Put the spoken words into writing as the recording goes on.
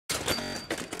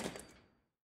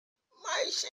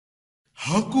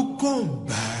Akuko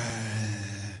Mbe.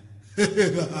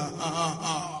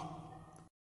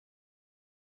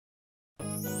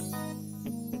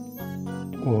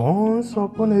 Once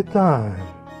upon a time,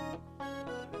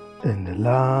 in the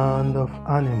land of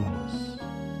animals,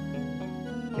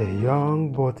 a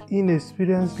young but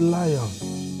inexperienced lion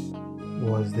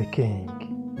was the king.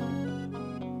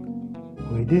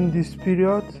 Within this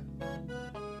period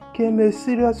came a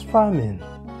serious famine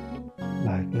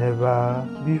like never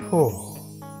before.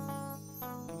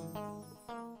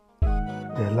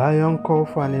 The lion called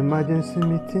for an emergency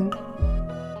meeting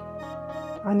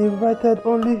and invited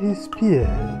only his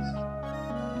peers.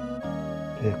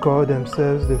 They called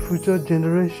themselves the future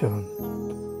generation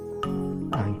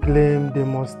and claimed they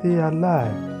must stay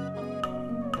alive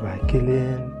by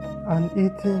killing and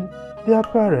eating their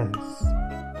parents.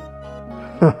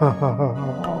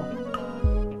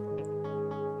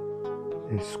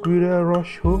 The squirrel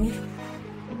rushed home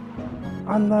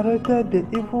and narrated the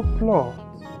evil plot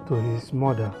to his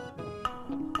mother.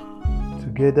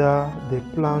 Together they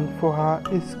planned for her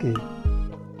escape.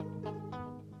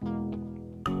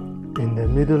 In the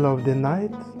middle of the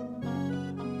night,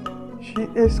 she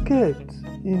escaped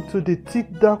into the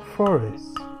thick dark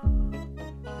forest,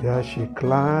 where she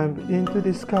climbed into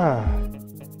the sky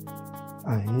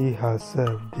and hid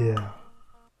herself there.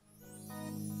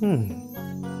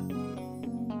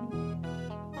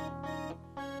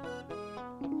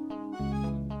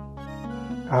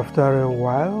 After a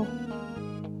while,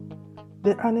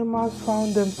 the animals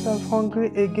found themselves hungry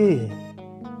again.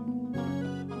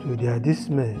 To their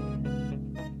dismay,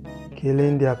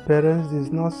 killing their parents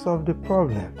did not solve the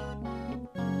problem,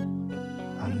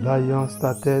 and lion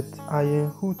started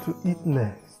eyeing who to eat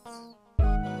next.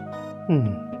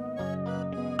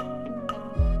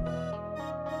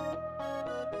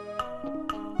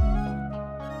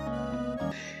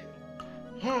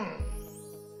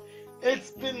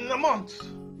 It's been a month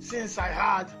since I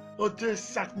had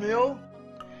Tortoise at meal,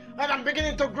 and I'm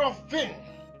beginning to grow thin,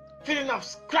 feeling of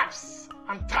scraps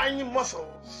and tiny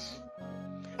muscles.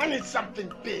 I need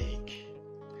something big.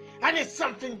 I need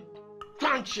something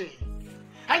crunchy.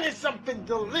 I need something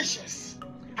delicious.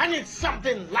 I need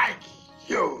something like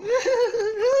you.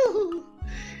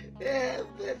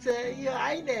 But Your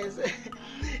Highness,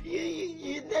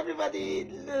 everybody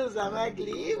knows I'm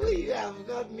ugly. Even you have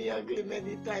got me ugly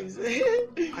many times.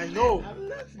 I know, I'm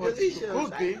not but delicious. you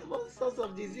could be. I have all sorts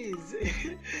of disease.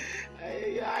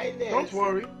 Your Highness. Don't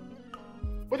worry.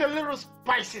 With a little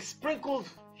spices sprinkled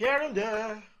here and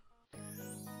there,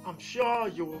 I'm sure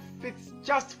you will fit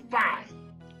just fine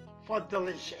for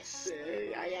delicious.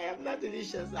 I am not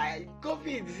delicious.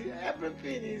 COVID,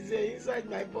 everything is inside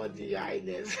my body, Your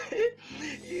Highness.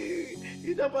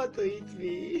 you don't want to eat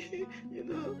me,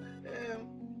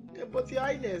 but Your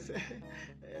Highness,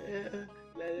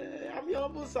 I'm your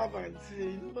humble servant,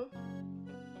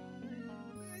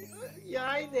 Your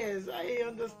Highness, I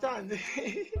understand.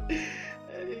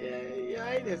 Your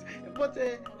Highness, but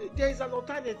there is an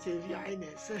alternative, Your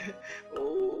Highness.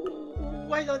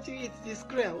 Why don't you eat this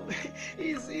krill?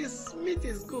 His meat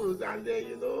is good, and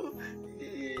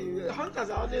hunters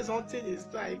are always hunting his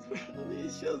type.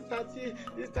 It shows that the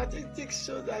statistics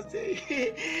show that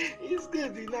it's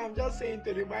good. I'm just saying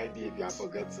to remind you if you have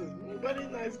forgotten. Very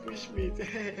nice bush meat.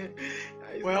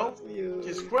 Well,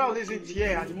 the squirrel isn't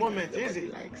here at the moment, is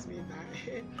it? Likes me now.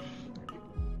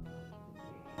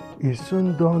 It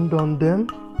soon dawned on them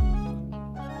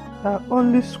that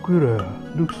only squirrel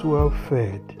looks well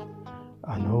fed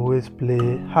and always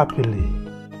play happily.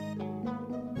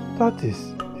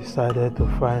 Tortoise decided to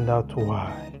find out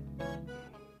why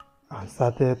and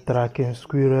started tracking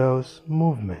squirrel's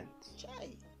movements.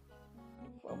 Chai,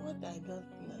 for what I don't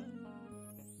know,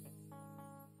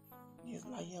 this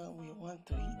lion will want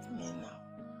to eat me now.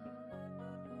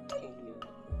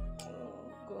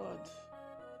 Oh God,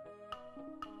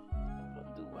 what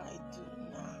do I do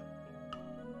now?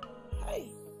 Hey,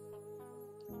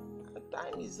 the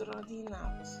time is running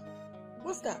out.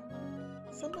 What's that?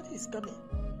 Somebody is coming.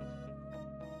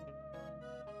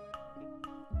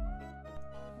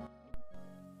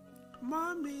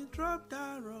 Mommy, drop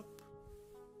that rope.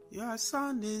 Your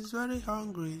son is very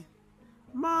hungry.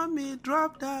 Mommy,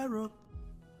 drop that rope.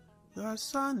 Your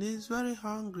son is very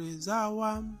hungry.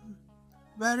 Zawam.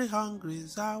 Very hungry.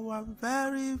 Zawam.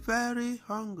 Very, very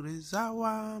hungry.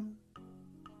 Zawam.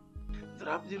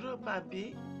 Drop the rope,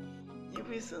 Abby. You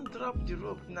will soon drop the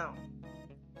rope now.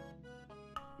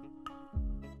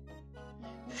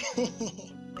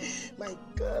 My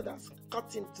God has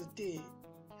cut him today.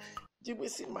 You will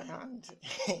see my hand.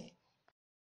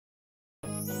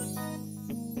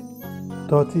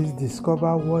 Tortoise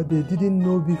discovered what they didn't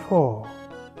know before.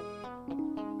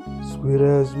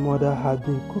 Squirrel's mother had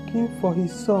been cooking for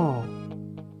his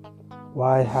son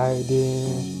while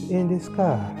hiding in the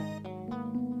sky.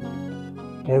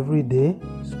 Every day,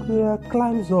 Squirrel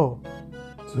climbs up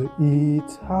to eat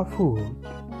her food.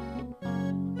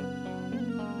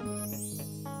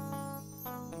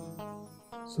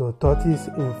 So Tortoise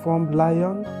informed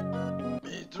Lion,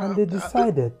 and they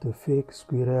decided to fake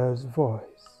Squirrel's voice.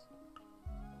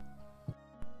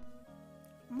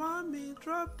 Mommy,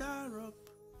 drop that rope.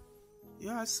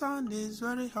 Your son is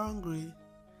very hungry.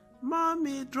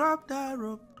 Mommy, drop that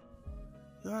rope.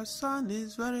 Your son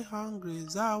is very hungry.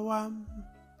 Zawam.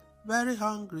 Very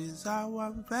hungry.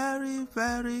 Zawam. Very,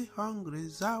 very hungry.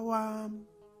 Zawam.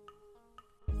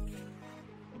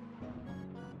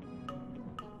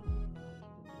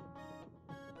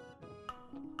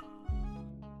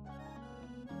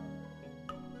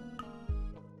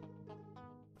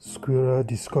 Squirrel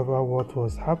discovered what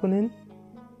was happening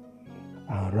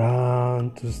and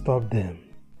ran to stop them.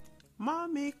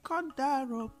 Mommy, cut that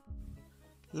rope.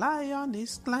 Lion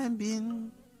is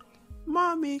climbing.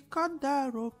 Mommy, cut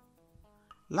that rope.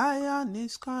 Lion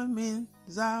is coming.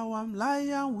 Zawam,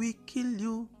 lion will kill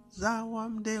you.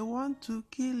 Zawam, they want to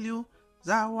kill you.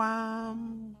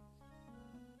 Zawam.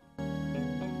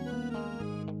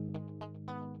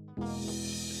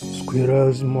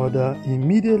 Squirrel's mother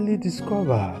immediately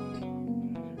discovered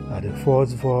that the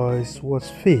false voice was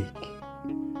fake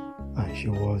and she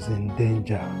was in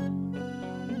danger.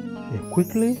 She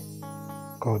quickly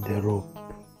cut the rope,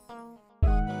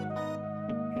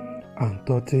 and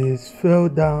Tortoise fell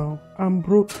down and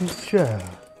broke his shell.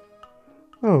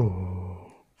 Oh.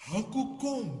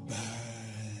 Akuko Mbe.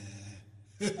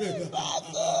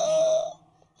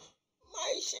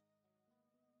 My shell.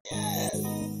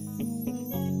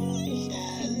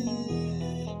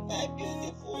 My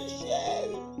beautiful shell.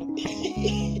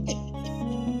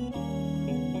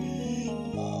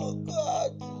 Oh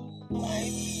God, my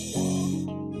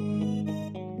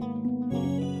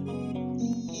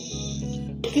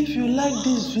If you like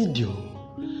this video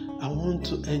and want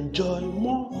to enjoy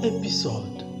more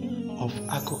episodes of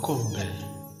Akuko Mbe,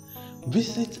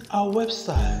 visit our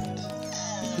website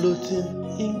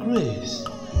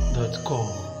floatingingrace.com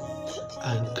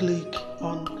and click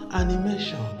on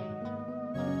animation.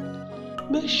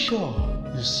 Make sure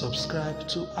you subscribe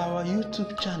to our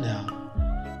YouTube channel,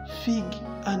 Fig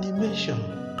Animation.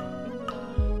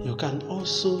 You can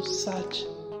also search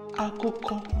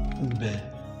Akuko Mbe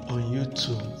on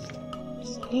YouTube.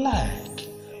 Like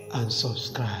and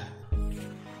subscribe.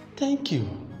 Thank you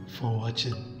for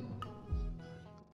watching.